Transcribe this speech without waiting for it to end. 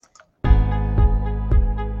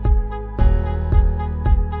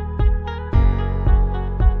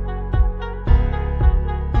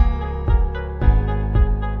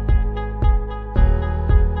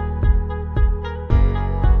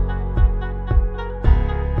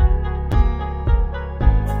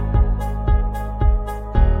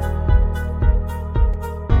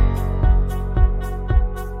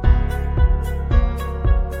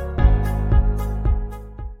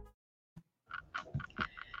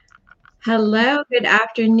Hello, good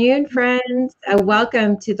afternoon, friends.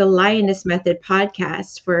 Welcome to the Lioness Method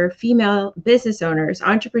podcast for female business owners,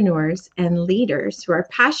 entrepreneurs, and leaders who are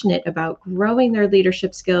passionate about growing their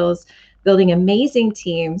leadership skills, building amazing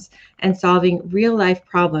teams, and solving real life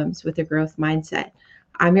problems with a growth mindset.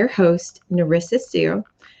 I'm your host, Narissa Sue.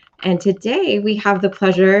 And today we have the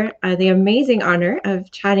pleasure, the amazing honor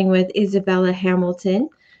of chatting with Isabela Hamliton.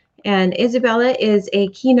 And Isabela is a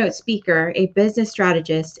keynote speaker, a business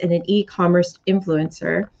strategist, and an e-commerce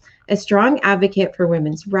influencer, a strong advocate for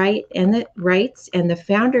women's rights, and the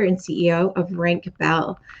founder and CEO of Rank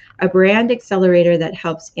Bell, a brand accelerator that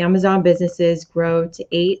helps Amazon businesses grow to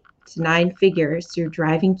 8 to 9 figures through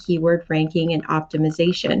driving keyword ranking and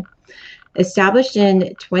optimization. Established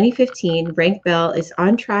in 2015, Rank Bell is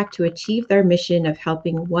on track to achieve their mission of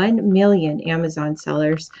helping 1 million Amazon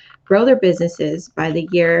sellers grow their businesses by the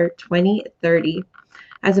year 2030.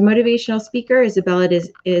 As a motivational speaker, Isabela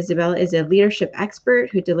is a leadership expert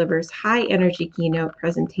who delivers high-energy keynote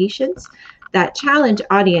presentations that challenge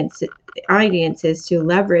audiences to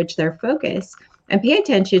leverage their focus and pay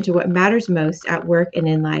attention to what matters most at work and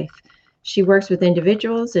in life. She works with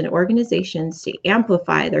individuals and organizations to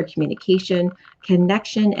amplify their communication,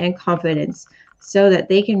 connection, and confidence so that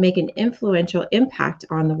they can make an influential impact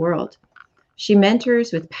on the world. She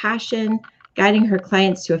mentors with passion, guiding her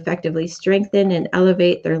clients to effectively strengthen and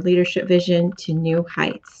elevate their leadership vision to new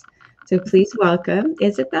heights. So please welcome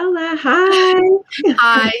Isabela. Hi.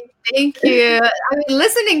 Hi, thank you. I mean,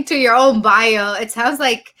 listening to your own bio, it sounds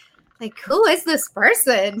like who is this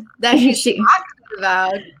person that she's talking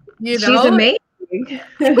about? She's amazing. Yes,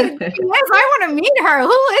 I want to meet her.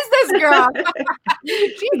 Who is this girl?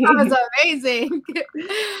 She sounds amazing.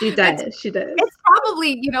 She does. It's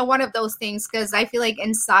probably, one of those things because I feel like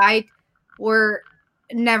inside we're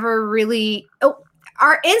never really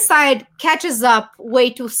our inside catches up way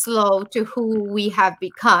too slow to who we have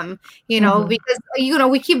become, because,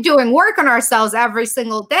 we keep doing work on ourselves every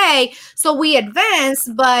single day. So we advance,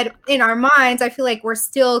 but in our minds, I feel like we're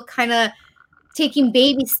still kind of taking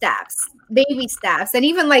baby steps. And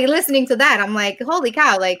even like listening to that, I'm like, holy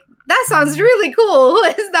cow, like that sounds really cool. Who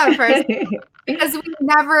is that person? Because we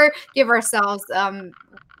never give ourselves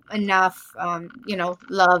enough,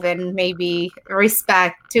 love and maybe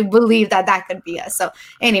respect to believe that could be us. So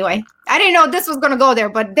anyway, I didn't know this was going to go there,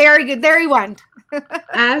 but there you went.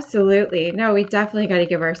 Absolutely. No, we definitely got to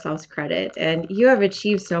give ourselves credit. And you have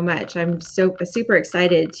achieved so much. I'm super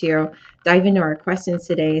excited to dive into our questions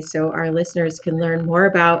today so our listeners can learn more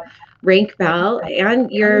about Rank Bell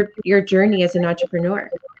and your journey as an entrepreneur.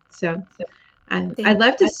 So I'd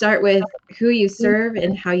love to start with who you serve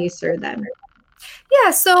and how you serve them.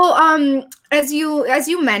 Yeah, so as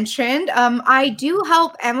you mentioned, I do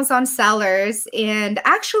help Amazon sellers, and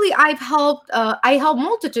actually I help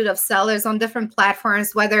multitude of sellers on different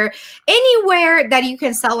platforms. Whether anywhere that you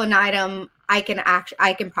can sell an item, I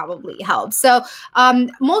can probably help. So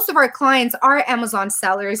most of our clients are Amazon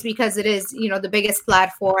sellers because it is the biggest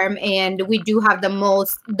platform, and we do have the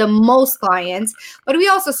most clients. But we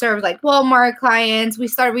also serve like Walmart clients. We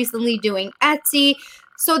started recently doing Etsy.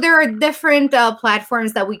 So there are different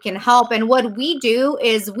platforms that we can help. And what we do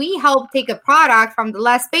is we help take a product from the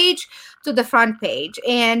last page to the front page.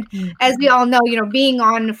 And as we all know, being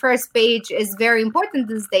on the first page is very important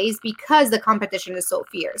these days because the competition is so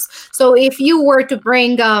fierce. So if you were to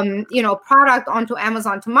bring, product onto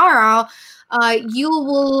Amazon tomorrow,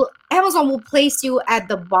 Amazon will place you at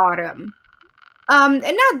the bottom. And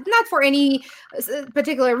not for any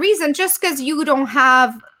particular reason, just because you don't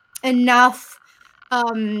have enough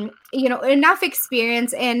enough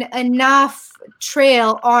experience and enough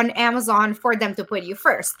trail on Amazon for them to put you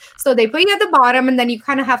first. So they put you at the bottom, and then you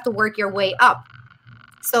kind of have to work your way up.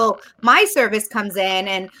 So my service comes in,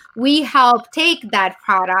 and we help take that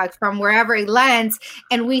product from wherever it lands,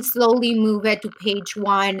 and we slowly move it to page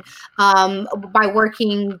one by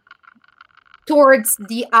working towards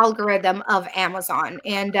the algorithm of Amazon.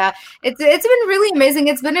 And it's been really amazing.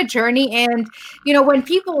 It's been a journey. And, when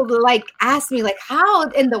people like ask me like, how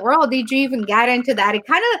in the world did you even get into that? It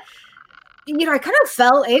kind of, I kind of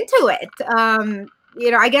fell into it.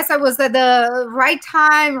 I guess I was at the right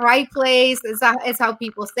time, right place is how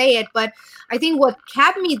people say it. But I think what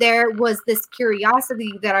kept me there was this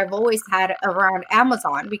curiosity that I've always had around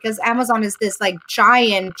Amazon, because Amazon is this like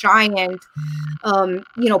giant,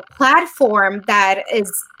 platform that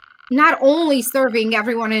is not only serving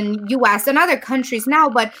everyone in US and other countries now,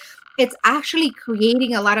 but it's actually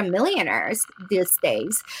creating a lot of millionaires these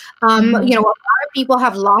days. Mhm. A lot of people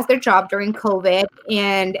have lost their job during COVID,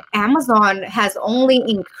 and Amazon has only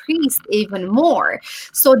increased even more.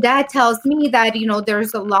 So that tells me that,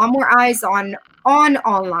 there's a lot more eyes on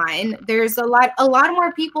online. There's a lot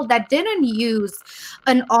more people that didn't use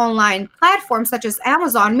an online platform such as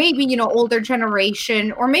Amazon, maybe, older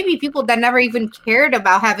generation, or maybe people that never even cared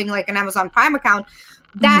about having like an Amazon Prime account.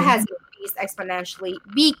 That Mhm. has increased exponentially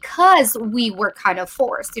because we were kind of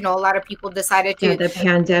forced. A lot of people decided Yeah, to. the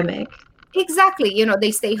pandemic. Exactly.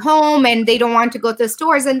 They stay home and they don't want to go to the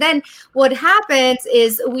stores. And then what happens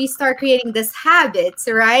is we start creating this habits,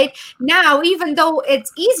 right? Now, even though it's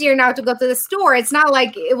easier now to go to the store, it's not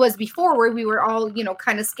like it was before where we were all,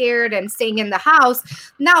 kind of scared and staying in the house.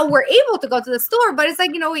 Now we're able to go to the store, but it's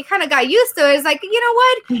like, we kind of got used to it. It's like, you know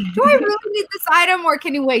what? Do I really need this item, or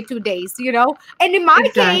can you wait 2 days, And in my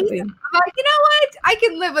case, Exactly. I'm like, you know what? I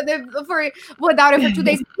can live without it for 2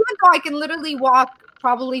 days, even though I can literally walk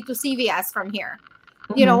probably to CVS from here,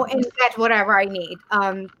 Mhm. and get whatever I need.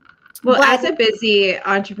 Well, But as a busy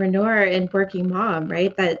entrepreneur and working mom,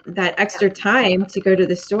 right, that extra time to go to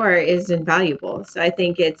the store is invaluable. So I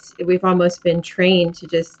think we've almost been trained to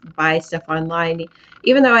just buy stuff online,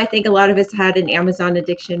 even though I think a lot of us had an Amazon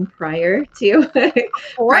addiction prior to of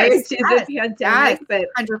prior course, to the yes, pandemic, but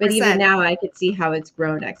even 100%. now I could see how it's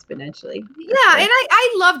grown exponentially for Yeah, sure. and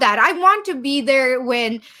I love that. I want to be there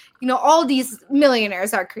when all these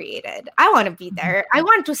millionaires are created. I want to be there. I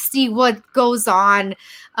want to see what goes on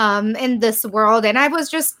in this world. And I was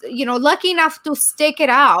just lucky enough to stick it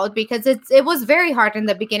out, because it was very hard in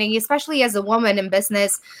the beginning, especially as a woman in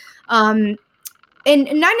business, and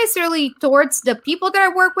not necessarily towards the people that I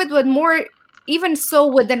work with, but more even so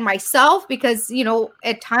within myself, because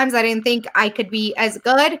at times I didn't think I could be as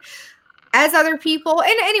good as other people.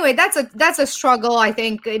 And anyway, that's a struggle. I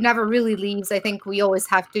think it never really leaves. I think we always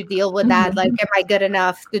have to deal with that. Like, am I good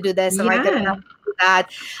enough to do this? Am I good Yeah. enough to do that?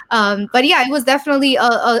 But yeah, it was definitely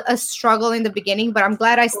a struggle in the beginning, but I'm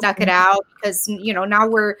glad I stuck it out, because now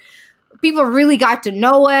people really got to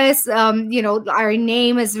know us. Our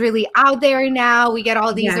name is really out there now. We get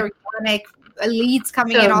all these Yeah. organic leads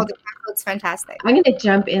coming in So all the time. It's fantastic. I'm going to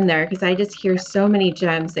jump in there because I just hear so many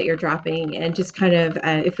gems that you're dropping, and just kind of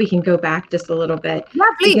if we can go back just a little bit, Yeah,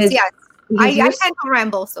 please. because Yes. because I you're tend to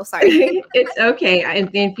ramble, so sorry. it's okay. And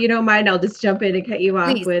if you don't mind, I'll just jump in and cut you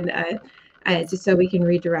off Please. when Yes. just so we can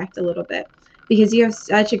redirect a little bit, because you have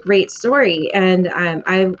such a great story. And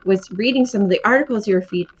I was reading some of the articles you were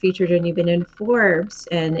featured in. You've been in Forbes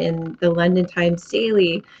and in the London Times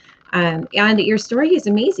Daily. And your story is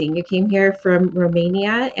amazing. You came here from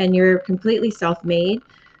Romania and you're completely self-made.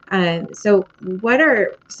 So what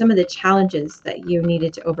are some of the challenges that you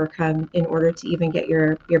needed to overcome in order to even get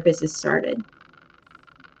your business started?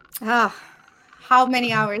 Ah, how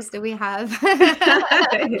many hours do we have?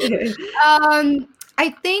 I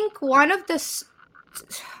think one of the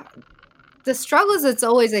struggles, it's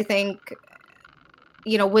always, I think,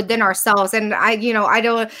 within ourselves. And I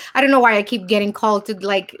don't know why I keep getting called to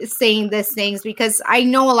like saying these things, because I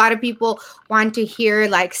know a lot of people want to hear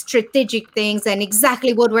like strategic things and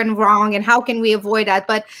exactly what went wrong and how can we avoid that.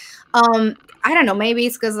 But I don't know, maybe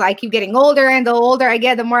it's because I keep getting older, and the older I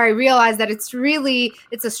get, the more I realize that it's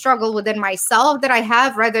a struggle within myself that I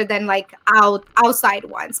have, rather than like outside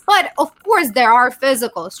ones. But of course there are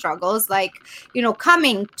physical struggles, like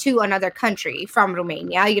coming to another country from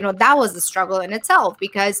Romania. That was a struggle in itself,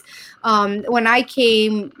 because when I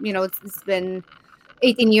came, it's been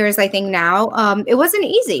 18 years, I think now, it wasn't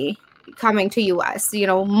easy coming to US.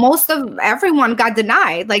 Most of everyone got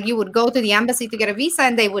denied. Like, you would go to the embassy to get a visa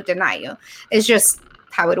and they would deny you. It's just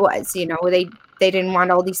how it was. They didn't want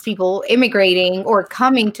all these people immigrating or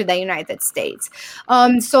coming to the United States.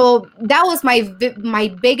 So that was my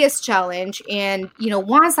biggest challenge. And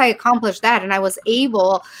once I accomplished that and I was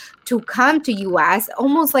able to come to US,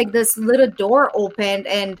 almost like this little door opened,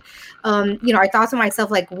 and I thought to myself,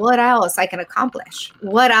 like, what else I can accomplish?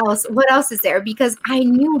 What else is there? Because I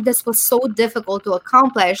knew this was so difficult to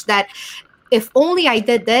accomplish that if only I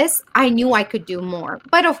did this, I knew I could do more.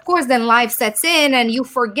 But of course, then life sets in and you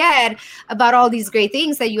forget about all these great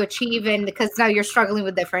things that you achieve, and because now you're struggling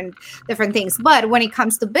with different things. But when it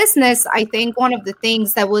comes to business, I think one of the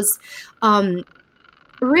things that was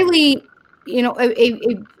really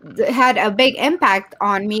it had a big impact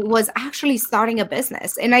on me was actually starting a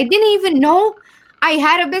business. And I didn't even know I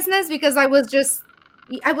had a business, because I was just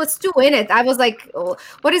I was too in it. I was like, oh,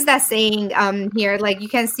 what is that saying here? Like you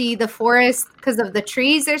can see the forest because of the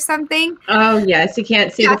trees or something. Oh yes, you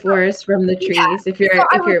can't see Yeah, the forest from the yeah. trees So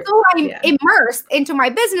I was so immersed into my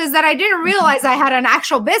business that I didn't realize I had an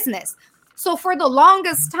actual business. So for the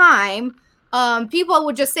longest time, people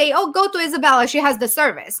would just say, "Oh, go to Isabela. She has the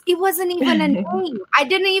service." It wasn't even a name. I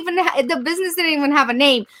didn't even the business didn't even have a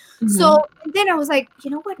name. So then I was like,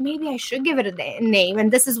 you know what? Maybe I should give it a name.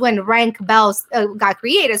 And this is when rank bells got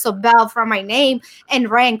created. So bell from my name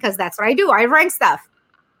and rank because that's what I do. I rank stuff.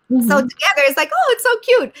 So together it's like, oh, it's so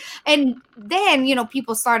cute. And then,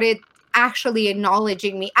 people started actually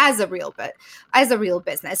acknowledging me as a real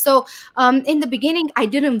business. So in the beginning, I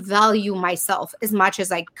didn't value myself as much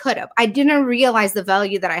as I could have. I didn't realize the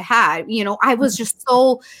value that I had. I was just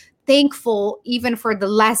so thankful even for the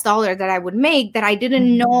last dollar that I would make that I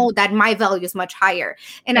didn't know that my value is much higher.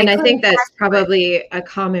 And I think that's probably a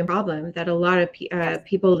common problem that a lot of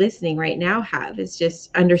people listening right now have, is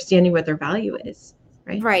just understanding what their value is.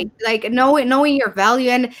 Right. Like knowing your value.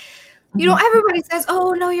 And everybody says,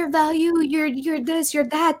 oh, know your value, you're this, you're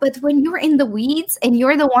that. But when you're in the weeds and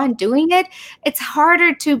you're the one doing it, it's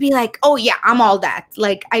harder to be like, oh yeah, I'm all that.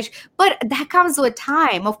 But that comes with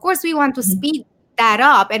time. Of course, we want to speed that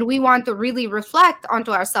up and we want to really reflect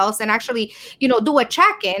onto ourselves and actually, do a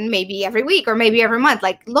check-in maybe every week or maybe every month.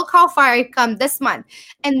 Like, look how far I've come this month.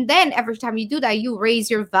 And then every time you do that, you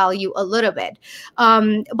raise your value a little bit.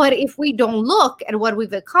 But if we don't look at what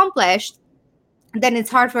we've accomplished, then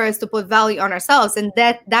it's hard for us to put value on ourselves. And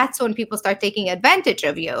that's when people start taking advantage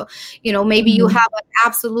of you. Maybe you have an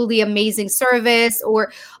absolutely amazing service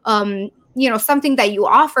or, something that you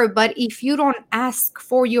offer, but if you don't ask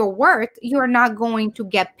for your worth, you're not going to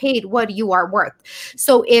get paid what you are worth.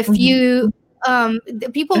 So if you,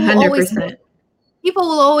 people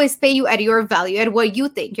will always pay you at your value, at what you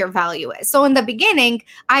think your value is. So in the beginning,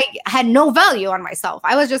 I had no value on myself.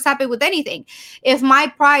 I was just happy with anything. If my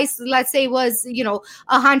price, let's say, was,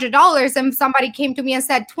 $100 and somebody came to me and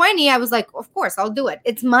said 20, I was like, of course, I'll do it.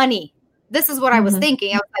 It's money. This is what I was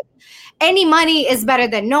thinking. I was like, any money is better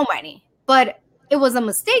than no money. But it was a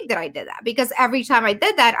mistake that I did that, because every time I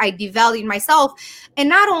did that, I devalued myself. And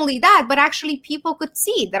not only that, but actually people could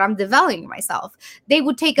see that I'm devaluing myself. They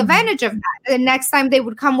would take advantage of that. And next time they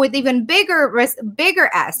would come with even bigger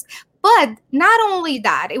ask. But not only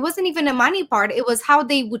that, it wasn't even a money part. It was how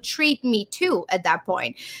they would treat me too at that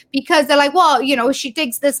point, because they're like, well, she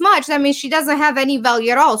takes this much. That means she doesn't have any value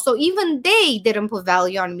at all. So even they didn't put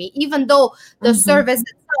value on me, even though the service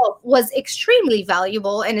itself was extremely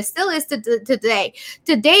valuable, and it still is today.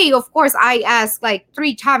 Today, of course, I ask like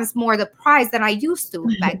 3 times more the price than I used to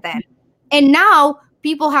back then. And now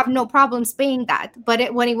people have no problems paying that.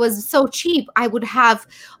 But when it was so cheap, I would have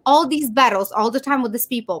all these battles all the time with these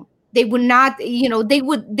people. They would not,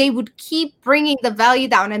 they would keep bringing the value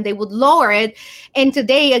down and they would lower it. And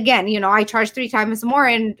today, again, I charge 3 times more,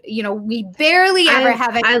 and, we barely ever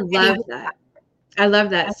have any. I love that. I love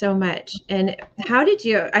that so much. And how did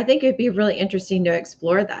you, I think it'd be really interesting to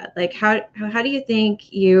explore that. Like, how do you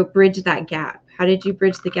think you bridge that gap? How did you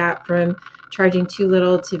bridge the gap from charging too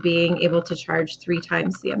little to being able to charge 3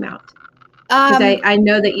 times the amount? Because I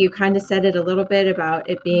know that you kind of said it a little bit about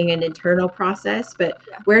it being an internal process, but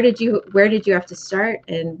where did you have to start,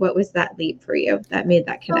 and what was that leap for you that made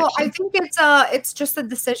that connection? Well, I think it's just a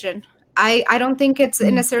decision. I don't think it's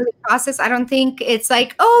necessarily a process. I don't think it's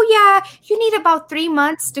like, oh yeah, you need about 3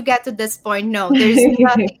 months to get to this point. No, there's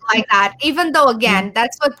nothing like that. Even though, again,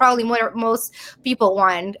 that's what probably most people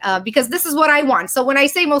want, because this is what I want. So when I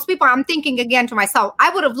say most people, I'm thinking again to myself,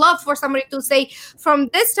 I would have loved for somebody to say, from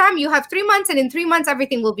this time you have 3 months, and in 3 months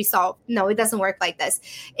everything will be solved. No, it doesn't work like this.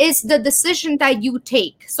 It's the decision that you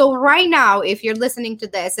take. So right now, if you're listening to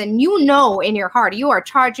this and in your heart you are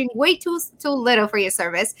charging way too little for your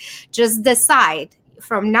service, just decide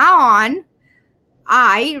from now on,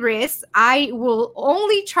 I will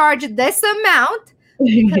only charge this amount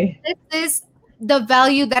because this is the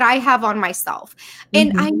value that I have on myself.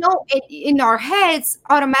 And I know in our heads,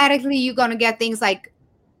 automatically you're going to get things like,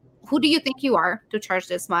 who do you think you are to charge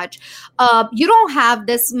this much? You don't have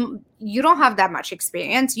that much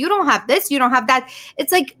experience. You don't have this, you don't have that.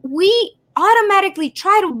 It's like we automatically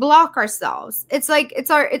try to block ourselves. It's like it's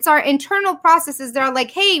our internal processes that are like,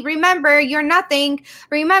 hey, remember, you're nothing.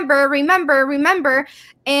 Remember.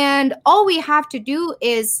 And all we have to do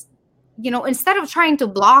is, instead of trying to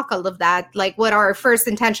block all of that, like what our first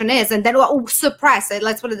intention is, and then suppress it.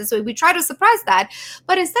 Let's put it this way. We try to suppress that.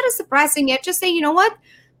 But instead of suppressing it, just say, you know what?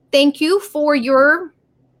 Thank you for your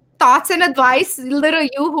thoughts and advice, little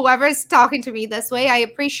you, whoever is talking to me this way. I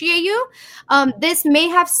appreciate you. This may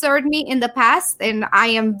have served me in the past, and I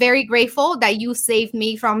am very grateful that you saved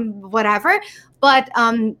me from whatever. But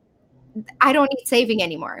I don't need saving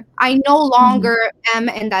anymore. I no longer am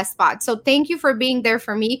in that spot. So thank you for being there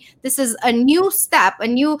for me. This is a new step, a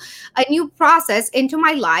new process into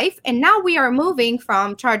my life. And now we are moving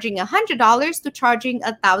from charging $100 to charging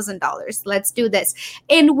 $1,000. Let's do this.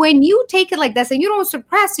 And when you take it like this and you don't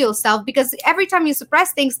suppress yourself, because every time you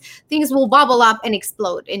suppress things will bubble up and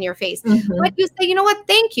explode in your face. But you say, you know what?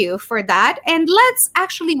 Thank you for that. And let's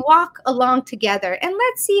actually walk along together and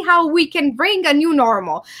let's see how we can bring a new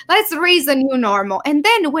normal. Let's raise a new normal. And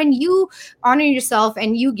then when you honor yourself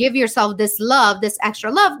and you give yourself this love, this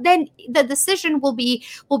extra love, then the decision will be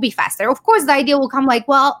faster. Of course, the idea will come like,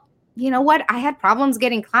 well, you know what? I had problems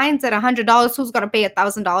getting clients at $100. Who's going to pay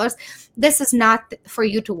 $1,000? This is not for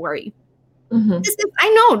you to worry. It's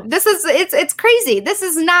crazy. This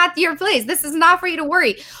is not your place. This is not for you to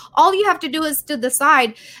worry. All you have to do is to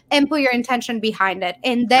decide and put your intention behind it.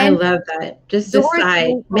 And then I love that. Just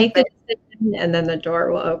decide, make the decision, and then the door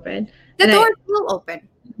will open. The door will open.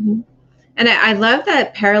 And I love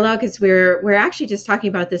that parallel, because we're actually just talking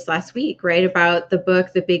about this last week, right? About the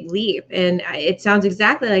book, The Big Leap. And it sounds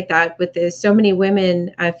exactly like that with so many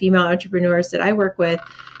women, female entrepreneurs that I work with,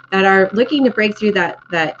 that are looking to break through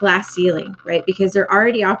that glass ceiling, right? Because they're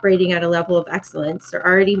already operating at a level of excellence. They're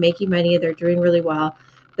already making money. They're doing really well,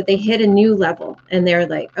 but they hit a new level and they're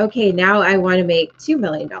like, okay, now I want to make $2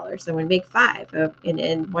 million. I want to make $5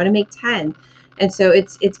 and want to make 10. And so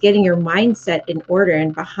it's getting your mindset in order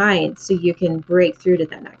and behind so you can break through to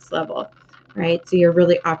that next level, right? So you're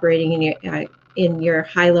really operating in your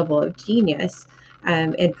high level of genius.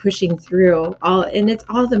 And pushing through and it's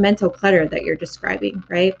all the mental clutter that you're describing,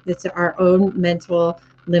 right? It's our own mental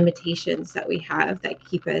limitations that we have that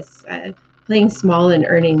keep us playing small and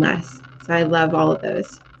earning less. So I love all of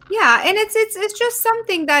those. Yeah, and it's just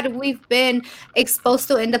something that we've been exposed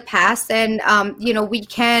to in the past, and we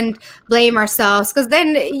can't blame ourselves, because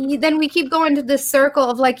then we keep going to this circle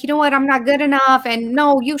of like, you know what, I'm not good enough, and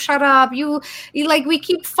no, you shut up, you like, we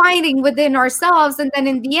keep fighting within ourselves, and then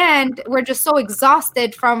in the end we're just so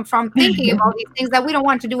exhausted from thinking about these things that we don't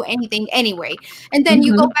want to do anything anyway. And then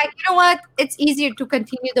you go back, you know what, it's easier to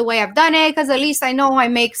continue the way I've done it, because at least I know I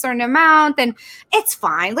make a certain amount and it's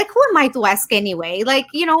fine. Like, who am I to ask anyway? Like,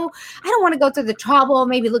 I don't want to go to the trouble,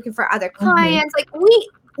 maybe looking for other clients. Like, we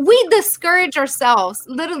discourage ourselves.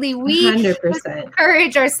 Literally, we 100%.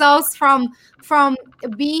 Discourage ourselves from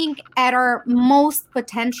being at our most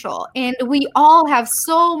potential. And we all have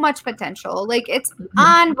so much potential. Like, it's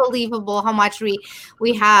unbelievable how much we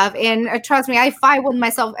have. And trust me, I fight with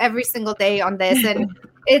myself every single day on this. And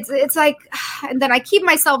it's like, and then I keep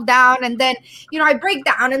myself down, and then, I break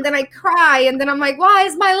down, and then I cry, and then I'm like, why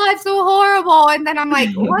is my life so horrible? And then I'm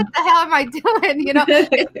like, what the hell am I doing?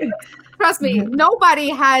 Trust me, nobody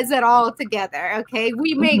has it all together. Okay.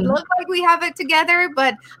 We may look like we have it together,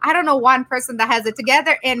 but I don't know one person that has it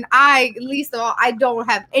together. And at least I don't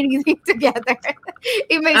have anything together.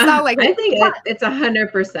 It may sound like, I think it's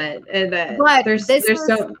 100%. And there's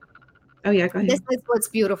so, oh yeah, go ahead. This is what's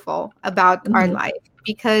beautiful about our life,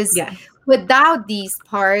 because without these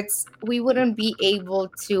parts, we wouldn't be able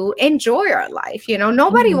to enjoy our life.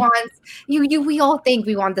 Nobody wants we all think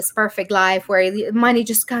we want this perfect life where money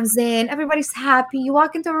just comes in, everybody's happy, you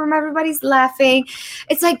walk into a room, everybody's laughing.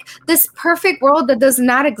 It's like this perfect world that does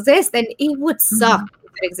not exist, and it would suck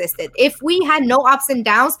if it existed. If we had no ups and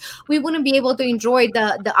downs, we wouldn't be able to enjoy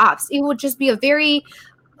the ups. It would just be a very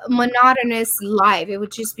monotonous life. It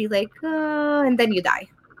would just be like, and then you die.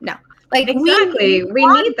 No. Like, exactly. We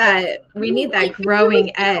need that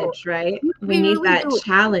growing edge, right? We need that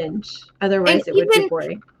challenge. Otherwise it would be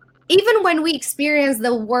boring. Even when we experience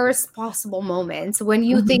the worst possible moments, when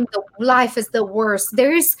you think the life is the worst,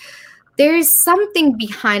 there is something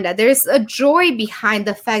behind that. There's a joy behind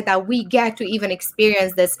the fact that we get to even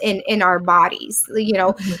experience this in our bodies,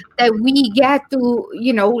 that we get to,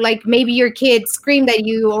 like, maybe your kid screamed at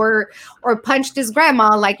you or punched his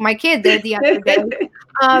grandma like my kid did the other day.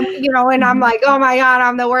 And I'm like, oh my God,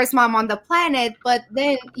 I'm the worst mom on the planet. But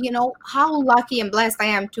then, how lucky and blessed I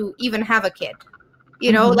am to even have a kid.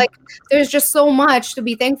 Like, there's just so much to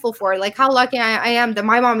be thankful for. Like, how lucky I am that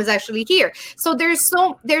my mom is actually here. So there's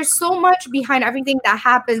so much behind everything that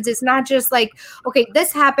happens. It's not just like, okay,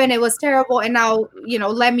 this happened, it was terrible, and now,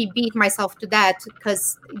 let me beat myself to that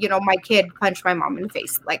because, my kid punched my mom in the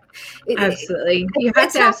face. Like, absolutely. You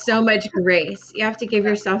have to have so much grace. You have to give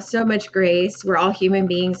yourself so much grace. We're all human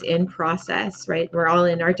beings in process, right? We're all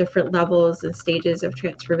in our different levels and stages of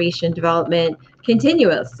transformation, development,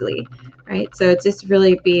 continuously, right? So it's just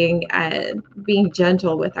really being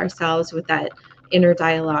gentle with ourselves with that inner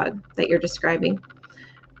dialogue that you're describing.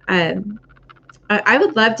 I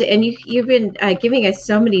would love to, and you've been giving us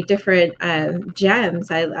so many different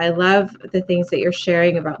gems. I love the things that you're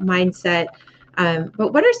sharing about mindset.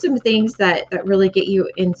 But what are some things that really get you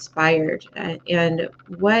inspired, and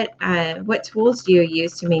what tools do you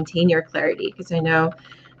use to maintain your clarity? Because I know,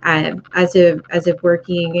 as a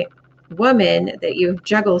working woman, that you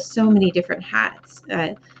juggle so many different hats.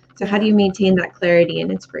 So how do you maintain that clarity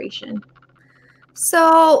and inspiration?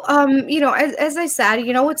 So, as I said,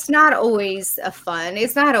 it's not always fun.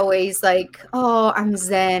 It's not always like, oh, I'm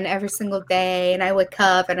zen every single day and I wake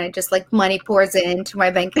up and I just like money pours into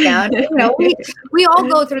my bank account. We all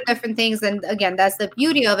go through different things. And again, that's the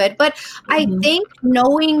beauty of it. But I think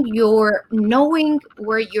knowing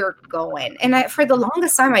where you're going, and for the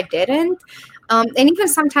longest time I didn't. And even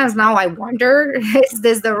sometimes now I wonder, is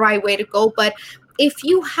this the right way to go? But if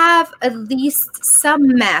you have at least some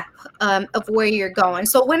map of where you're going.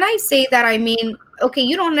 So when I say that, I mean, okay,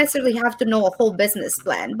 you don't necessarily have to know a whole business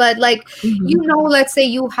plan, but like, let's say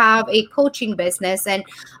you have a coaching business and,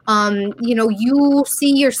 you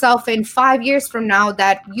see yourself in 5 years from now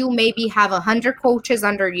that you maybe have 100 coaches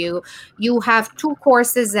under you, you have 2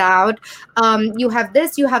 courses out, you have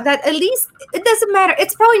this, you have that. At least it doesn't matter.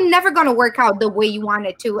 It's probably never going to work out the way you want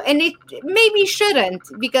it to. And it maybe shouldn't,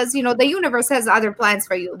 because, the universe has other plans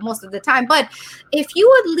for you most of the time. But if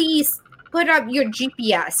you at least put up your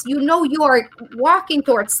GPS, you are walking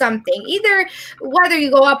towards something, either whether you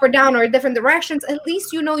go up or down or different directions, at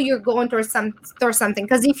least you're going towards something.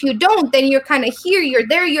 Because if you don't, then you're kind of here, you're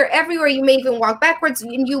there, you're everywhere. You may even walk backwards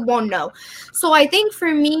and you won't know. So I think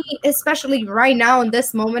for me, especially right now in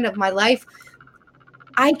this moment of my life,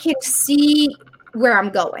 I can see where I'm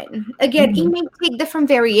going. Again, it may take different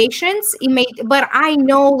variations. But I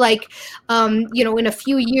know, like, in a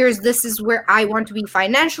few years, this is where I want to be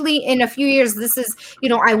financially. In a few years, this is,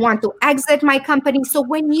 I want to exit my company. So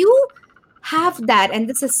when you have that, and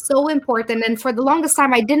this is so important, and for the longest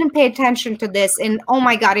time, I didn't pay attention to this. And oh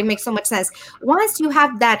my God, it makes so much sense. Once you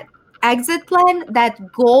have that exit plan,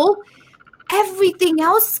 that goal, everything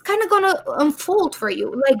else is kind of gonna unfold for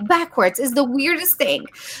you, like backwards. Is the weirdest thing.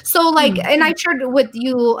 So like, and I shared with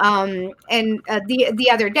you the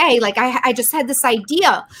other day, like I just had this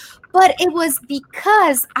idea, but it was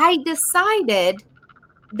because I decided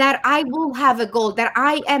that I will have a goal, that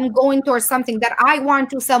I am going towards something, that I want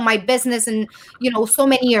to sell my business in so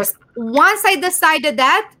many years. Once I decided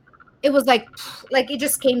that, it was like it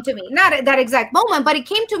just came to me. Not at that exact moment, but it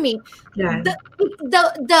came to me. Yeah.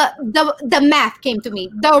 The math came to me.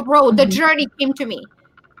 The road, the journey came to me.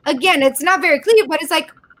 Again, it's not very clear, but it's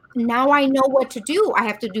like, now I know what to do. I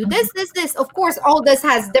have to do this. Of course, all this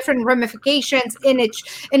has different ramifications in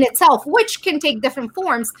itself, which can take different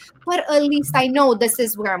forms, but at least I know this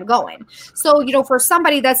is where I'm going. So, for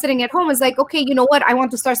somebody that's sitting at home, is like, okay, you know what? I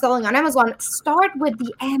want to start selling on Amazon. Start with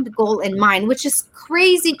the end goal in mind, which is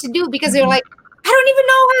crazy to do, because you're like, I don't even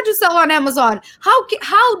know how to sell on Amazon.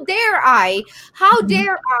 How dare I? How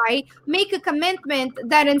dare I make a commitment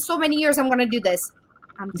that in so many years I'm going to do this?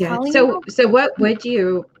 I'm telling you. So what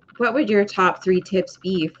would your top 3 tips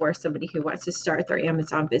be for somebody who wants to start their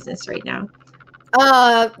Amazon business right now?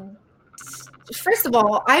 First of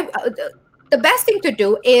all, the best thing to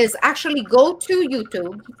do is actually go to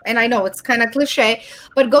YouTube. And I know it's kind of cliche,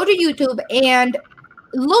 but go to YouTube and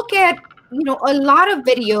look at a lot of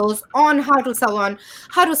videos on how to sell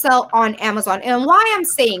on Amazon. And why I'm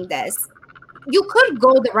saying this, you could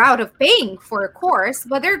go the route of paying for a course,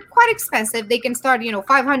 but they're quite expensive. They can start,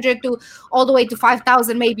 500 to all the way to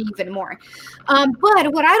 5,000, maybe even more.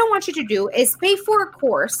 But what I don't want you to do is pay for a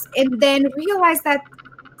course and then realize that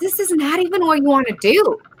this is not even what you want to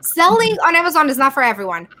do. Selling on Amazon is not for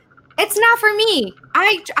everyone. It's not for me.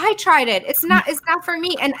 I tried it. It's not for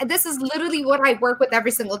me. And this is literally what I work with every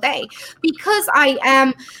single day, because I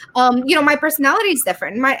am, my personality is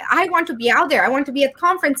different. I want to be out there. I want to be at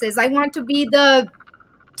conferences. I want to be the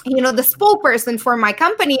spokesperson for my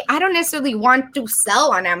company. I don't necessarily want to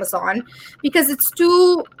sell on Amazon because it's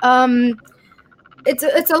too,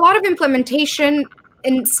 it's a lot of implementation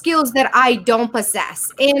and skills that I don't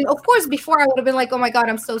possess. And of course, before I would have been like, oh my God,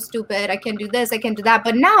 I'm so stupid. I can't do this. I can't do that.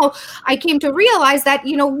 But now I came to realize that,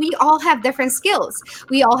 we all have different skills.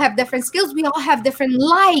 We all have different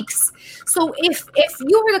likes. So if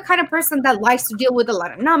you were the kind of person that likes to deal with a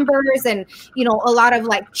lot of numbers and, a lot of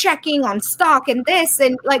like checking on stock and this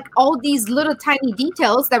and like all these little tiny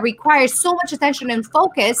details that require so much attention and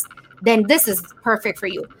focus, then this is perfect for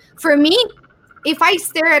you. For me, if I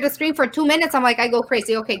stare at a screen for 2 minutes, I'm like, I go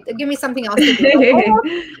crazy. Okay, give me something else to do. Like,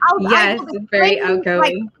 I Yes, will very explain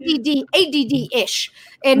like outgoing. ADD-ish.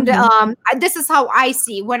 And this is how I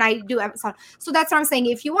see when I do Amazon. So that's what I'm saying.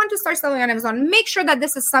 If you want to start selling on Amazon, make sure that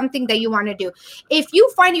this is something that you want to do. If you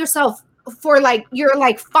find yourself you're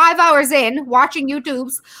like 5 hours in watching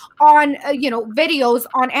YouTube's on videos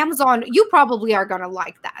on Amazon, you probably are gonna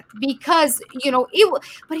like that, because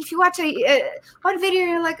but if you watch one video,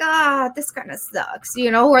 you're like, this kind of sucks,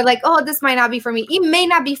 or like, oh, this might not be for me. It may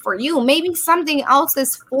not be for you. Maybe something else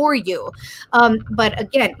is for you. But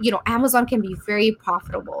again, Amazon can be very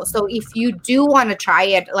profitable. So if you do want to try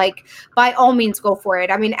it, like, by all means, go for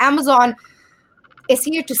it. I mean, Amazon is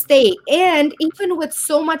here to stay. And even with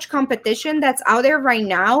so much competition that's out there right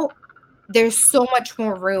now, there's so much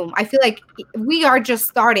more room. I feel like we are just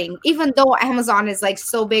starting. Even though Amazon is like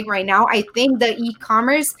so big right now, I think the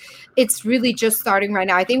e-commerce, it's really just starting right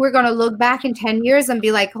now. I think we're going to look back in 10 years and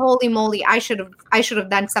be like, holy moly, I should have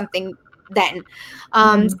done something then.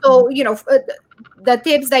 So, the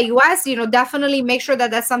tips that you asked, definitely make sure that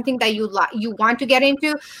that's something that you want to get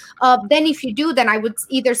into. Then if you do, then I would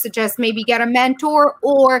either suggest maybe get a mentor,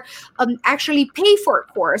 or actually pay for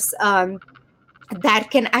a course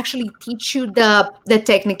that can actually teach you the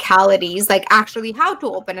technicalities, like actually how to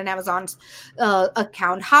open an Amazon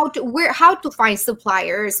account, how to find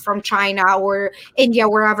suppliers from China or India,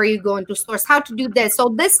 wherever you go into stores, how to do this.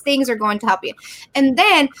 So these things are going to help you. And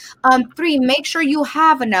then 3, make sure you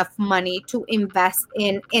have enough money to invest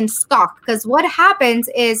in stock, because what happens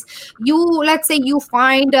is, let's say you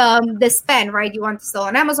find this pen, right? You want to sell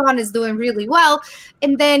on Amazon, is doing really well,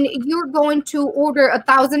 and then you're going to order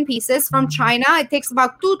 1,000 pieces from China. It takes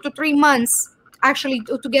about 2 to 3 months actually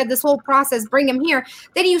to get this whole process, bring them here.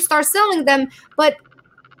 Then you start selling them, but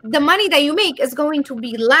the money that you make is going to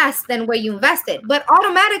be less than what you invested. But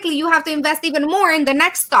automatically you have to invest even more in the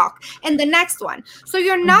next stock and the next one. So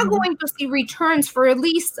you're not going to see returns for at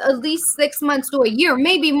least 6 months to a year,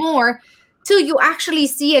 maybe more, till you actually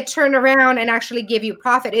see it turn around and actually give you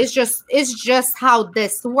profit. It's just how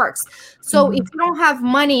this works. So if you don't have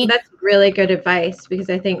money, that's really good advice, because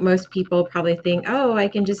I think most people probably think, oh, I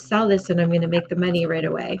can just sell this and I'm going to make the money right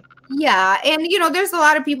away. Yeah. And there's a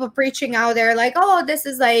lot of people preaching out there like, oh, this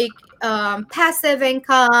is like passive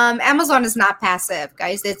income. Amazon is not passive,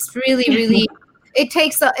 guys. It's really, really it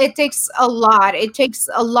takes a lot. It takes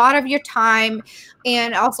a lot of your time,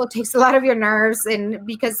 and also takes a lot of your nerves. And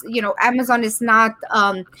because Amazon is not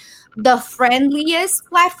the friendliest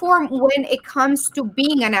platform when it comes to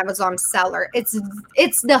being an Amazon seller. It's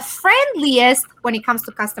the friendliest when it comes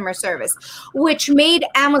to customer service, which made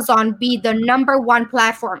Amazon be the #1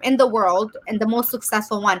 platform in the world and the most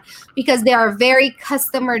successful one, because they are very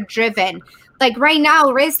customer driven. Like right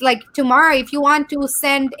now, Riz, like tomorrow, if you want to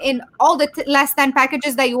send in all the less than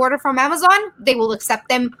packages that you order from Amazon, they will accept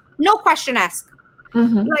them, no question asked.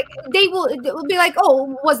 Like they will be like,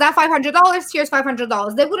 oh, was that $500? Here's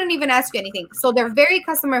 $500. They wouldn't even ask you anything. So they're very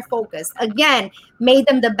customer focused. Again, made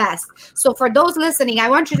them the best. So for those listening, I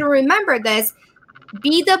want you to remember this: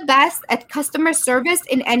 be the best at customer service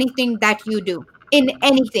in anything that you do. In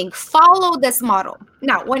anything, follow this model.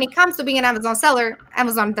 Now, when it comes to being an Amazon seller,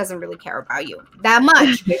 Amazon doesn't really care about you that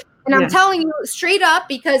much. And I'm telling you straight up,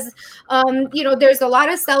 because, there's a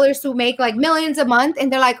lot of sellers who make like millions a month,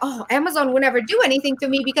 and they're like, oh, Amazon would never do anything to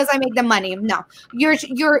me because I make the money. No,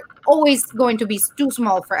 you're always going to be too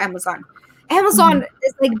small for Amazon. Amazon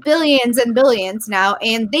is like billions and billions now,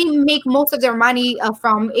 and they make most of their money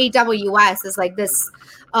from AWS. Is like this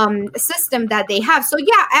system that they have. So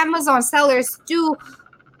yeah, Amazon sellers do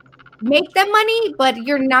make them money, but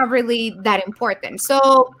you're not really that important.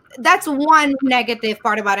 So that's one negative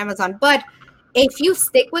part about Amazon. But if you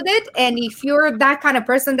stick with it, and if you're that kind of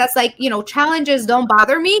person that's like, challenges don't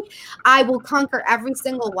bother me, I will conquer every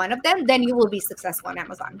single one of them, then you will be successful on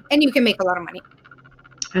Amazon, and you can make a lot of money.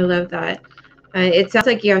 I love that. It sounds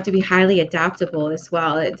like you have to be highly adaptable as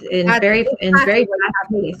well. It's very fast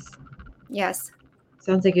paced. Yes.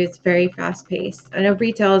 Sounds like it's very fast paced. I know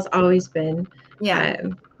retail has always been,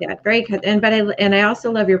 very. And I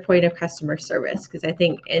also love your point of customer service, because I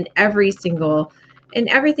think in everything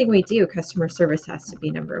we do, customer service has to be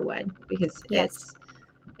 #1, because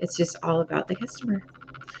it's just all about the customer.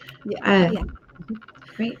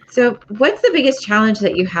 Great. So what's the biggest challenge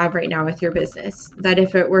that you have right now with your business, that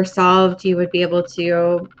if it were solved, you would be able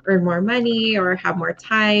to earn more money or have more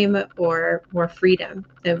time or more freedom?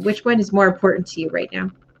 And which one is more important to you right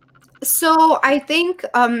now? So I think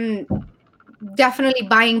definitely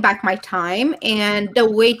buying back my time. And the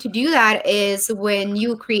way to do that is when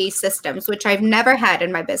you create systems, which I've never had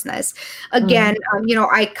in my business. Again,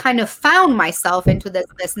 I kind of found myself into this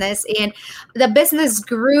business, and the business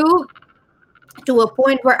grew to a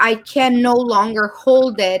point where I can no longer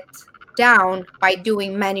hold it down by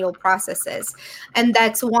doing manual processes. And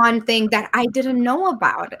that's one thing that I didn't know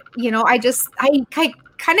about. I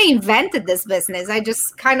kind of invented this business. It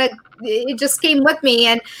just came with me.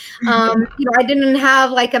 And, I didn't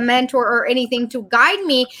have like a mentor or anything to guide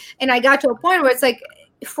me. And I got to a point where it's like,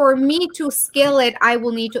 for me to scale it, I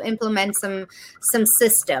will need to implement some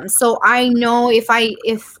systems. So I know if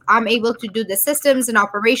I'm able to do the systems and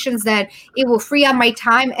operations, then it will free up my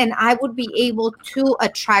time and I would be able to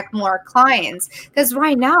attract more clients. Because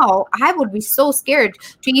right now I would be so scared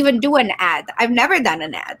to even do an ad. I've never done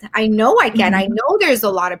an ad. I know I can. I know there's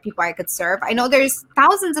a lot of people I could serve. I know there's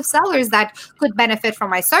thousands of sellers that could benefit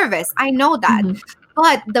from my service. I know that.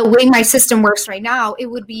 But the way my system works right now, it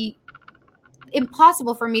would be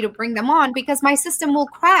impossible for me to bring them on because my system will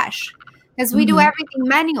crash because we do everything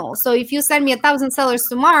manual. So if you send me 1,000 sellers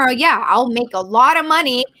tomorrow, yeah, I'll make a lot of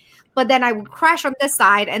money, but then I will crash on this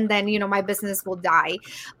side and then, my business will die.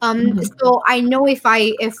 So I know if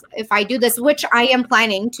I do this, which I am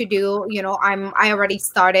planning to do, I already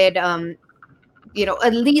started,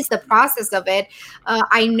 at least the process of it.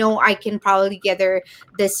 I know I can probably get there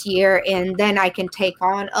this year and then I can take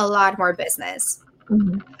on a lot more business.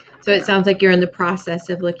 So it sounds like you're in the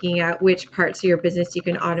process of looking at which parts of your business you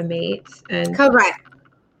can automate and correct.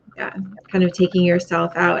 Yeah, kind of taking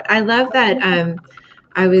yourself out. I love that.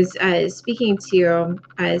 I was speaking to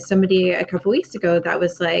somebody a couple weeks ago that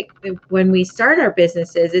was like, when we start our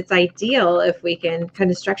businesses, it's ideal if we can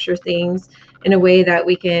kind of structure things in a way that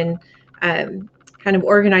we can kind of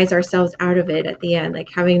organize ourselves out of it at the end, like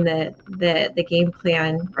having the game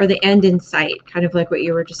plan or the end in sight, kind of like what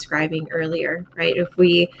you were describing earlier, right? If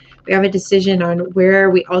we have a decision on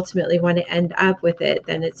where we ultimately want to end up with it,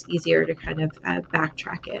 then it's easier to kind of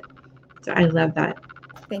backtrack it. So I love that.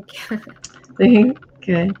 Thank you.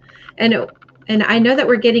 Good. And I know that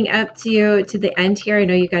we're getting up to the end here. I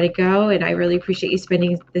know you got to go, and I really appreciate you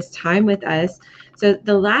spending this time with us. So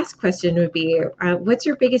the last question would be, what's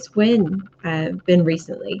your biggest win been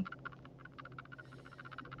recently?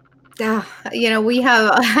 We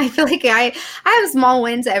have, I feel like I have small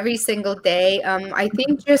wins every single day. I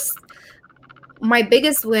think just my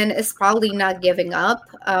biggest win is probably not giving up,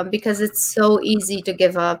 because it's so easy to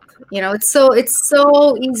give up. It's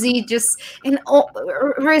so easy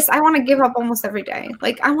Riz, I want to give up almost every day.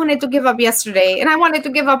 Like I wanted to give up yesterday and I wanted to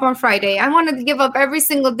give up on Friday. I wanted to give up every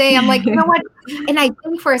single day. I'm like, you know what? And I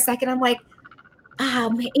think for a second, I'm like,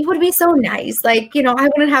 it would be so nice. Like, I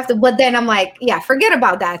wouldn't have to, but then I'm like, yeah, forget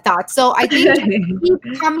about that thought. So I think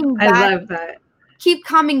keep coming back. I love that. Keep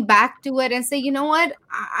coming back to it and say, you know what,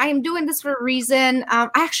 I'm doing this for a reason. I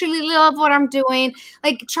actually love what I'm doing.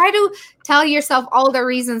 Like try to tell yourself all the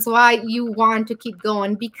reasons why you want to keep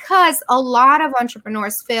going, because a lot of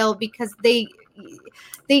entrepreneurs fail because they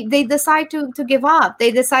decide to give up.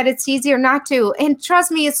 They decide it's easier not to. And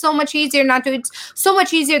trust me, it's so much easier not to. It's so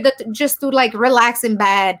much easier just to like relax in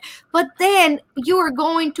bed. But then you are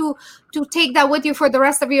going to take that with you for the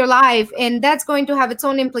rest of your life. And that's going to have its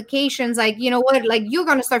own implications. Like, you know what, like you're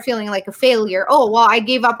going to start feeling like a failure. Oh, well, I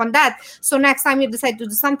gave up on that. So next time you decide to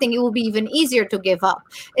do something, it will be even easier to give up.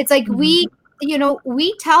 It's like we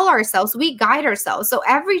tell ourselves, we guide ourselves. So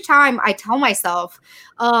every time I tell myself,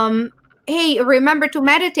 hey, remember to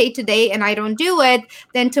meditate today, and I don't do it,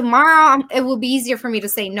 then tomorrow it will be easier for me to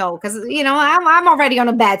say no, because I'm already on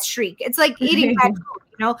a bad streak. It's like eating bad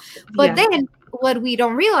food, But then what we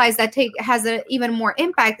don't realize that has an even more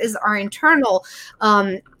impact is our internal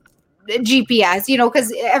GPS,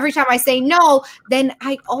 because every time I say no, then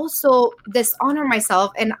I also dishonor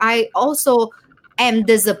myself, and I also am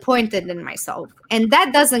disappointed in myself, and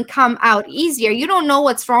that doesn't come out easier. You don't know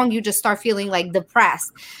what's wrong. You just start feeling like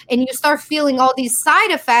depressed, and you start feeling all these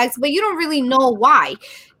side effects, but you don't really know why.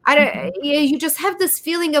 You just have this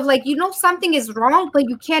feeling of like, something is wrong, but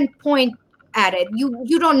you can't point at it.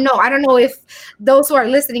 You don't know. I don't know if those who are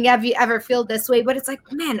listening, have you ever feel this way, but it's like,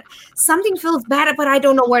 man, something feels bad, but I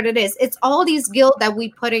don't know what it is. It's all these guilt that we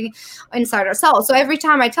putting inside ourselves. So every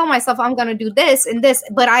time I tell myself I'm going to do this and this,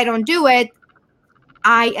 but I don't do it,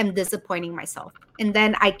 I am disappointing myself. And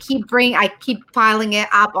then I keep piling it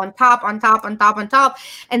up on top.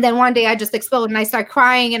 And then one day I just explode and I start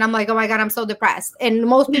crying and I'm like, oh my God, I'm so depressed. And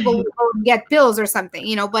most people will go get pills or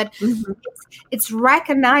something, but it's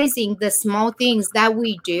recognizing the small things that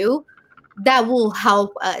we do that will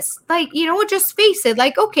help us. Like, just face it.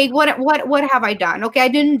 Like, okay, what have I done? Okay, I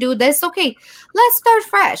didn't do this. Okay, let's start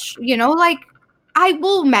fresh. Like, I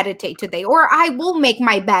will meditate today, or I will make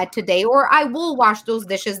my bed today, or I will wash those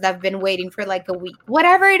dishes that have been waiting for like a week,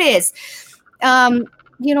 whatever it is.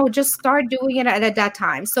 Just start doing it at that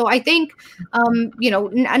time. So I think,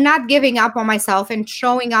 not giving up on myself and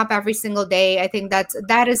showing up every single day. I think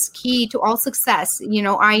that is key to all success.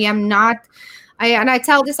 I am not, and I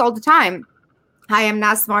tell this all the time. I am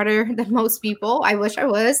not smarter than most people. I wish I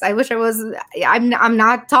was. I'm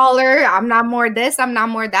not taller. I'm not more this. I'm not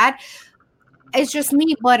more that. It's just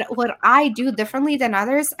me. But what I do differently than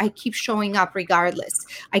others, I keep showing up regardless.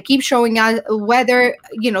 I keep showing up whether,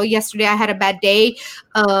 yesterday I had a bad day,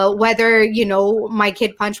 whether, my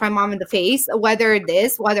kid punched my mom in the face, whether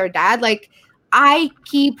this, whether that. Like, I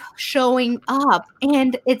keep showing up.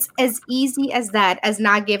 And it's as easy as that, as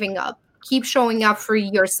not giving up. Keep showing up for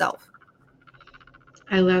yourself.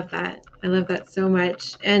 I love that. I love that so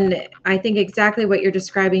much. And I think exactly what you're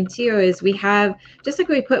describing too is we have, just like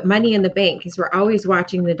we put money in the bank, is we're always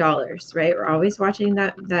watching the dollars, right? We're always watching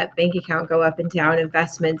that bank account go up and down,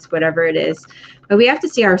 investments, whatever it is. But we have to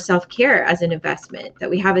see our self-care as an investment, that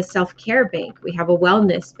we have a self-care bank, we have a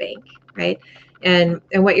wellness bank, right? And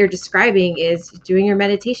what you're describing is doing your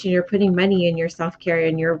meditation, you're putting money in your self-care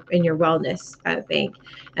and your wellness bank,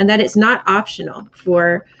 and that it's not optional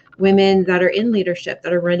for women that are in leadership,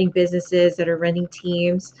 that are running businesses, that are running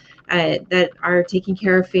teams, that are taking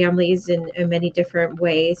care of families in many different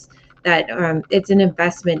ways, that it's an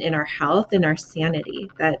investment in our health and our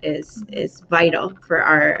sanity that is vital for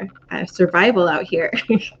our survival out here.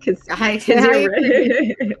 It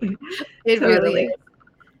really is.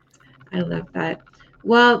 I love that.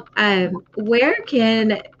 Well, where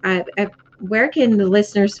can the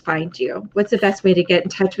listeners find you? What's the best way to get in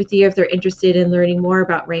touch with you if they're interested in learning more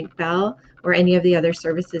about Rank Bell or any of the other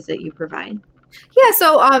services that you provide? Yeah,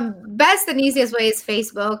 so best and easiest way is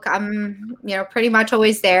Facebook. I'm, pretty much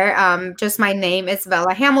always there. Just my name,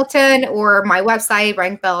 Isabela Hamliton, or my website,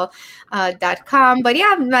 rankbell.com. But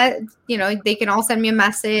yeah, they can all send me a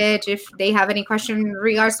message if they have any question in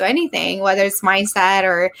regards to anything, whether it's mindset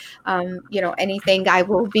or, anything. I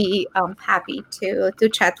will be happy to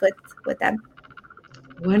chat with them.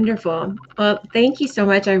 Wonderful. Well, thank you so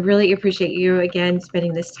much. I really appreciate you again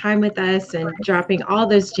spending this time with us and dropping all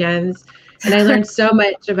those gems. And I learned so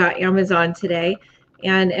much about Amazon today,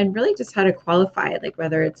 and really just how to qualify it, like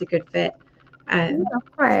whether it's a good fit.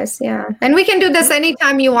 Of course, yeah. And we can do this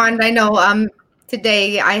anytime you want. I know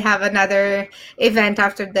today I have another event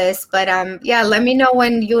after this, but yeah, let me know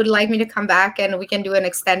when you would like me to come back, and we can do an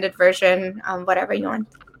extended version, whatever you want.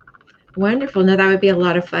 Wonderful. No, that would be a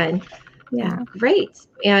lot of fun. Yeah. Great.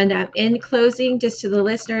 And in closing, just to the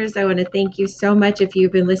listeners, I want to thank you so much if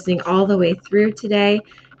you've been listening all the way through today.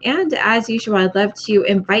 And as usual, I'd love to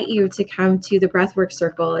invite you to come to the Breathwork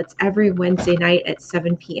Circle. It's every Wednesday night at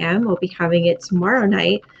 7 p.m. We'll be having it tomorrow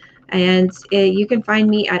night. And you can find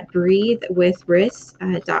me at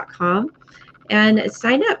breathewithriss.com and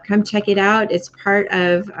sign up. Come check it out. It's part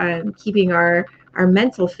of keeping our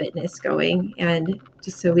mental fitness going, and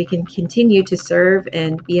just so we can continue to serve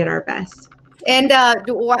and be at our best. And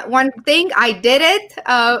one thing, I did it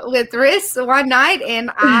with Riss one night,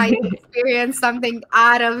 and I experienced something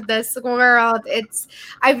out of this world.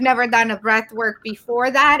 I've never done a breath work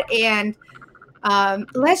before that, and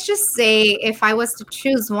let's just say if I was to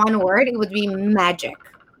choose one word, it would be magic.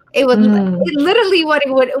 It would literally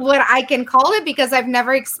what I can call it, because I've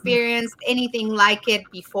never experienced anything like it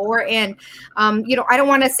before. And I don't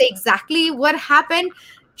want to say exactly what happened,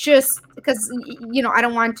 just because I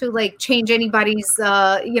don't want to like change anybody's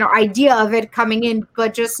idea of it coming in,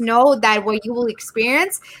 but just know that what you will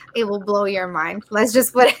experience, it will blow your mind. Let's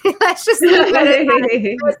just put it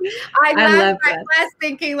I left my class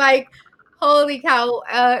thinking like, holy cow,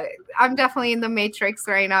 I'm definitely in the matrix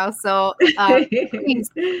right now. So please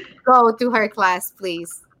go to her class,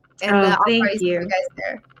 please. And I'll thank you. You guys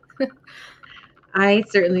there. I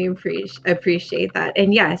certainly appreciate that.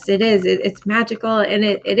 And yes, it is. It's magical. And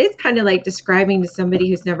it is kind of like describing to somebody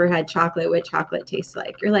who's never had chocolate what chocolate tastes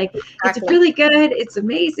like. You're like, It's really good. It's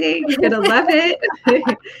amazing. You're going to love it.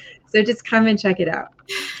 So just come and check it out.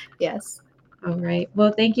 Yes. All right.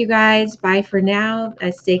 Well, thank you guys. Bye for now.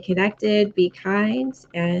 Stay connected, be kind,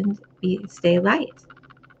 and stay light.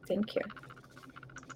 Thank you.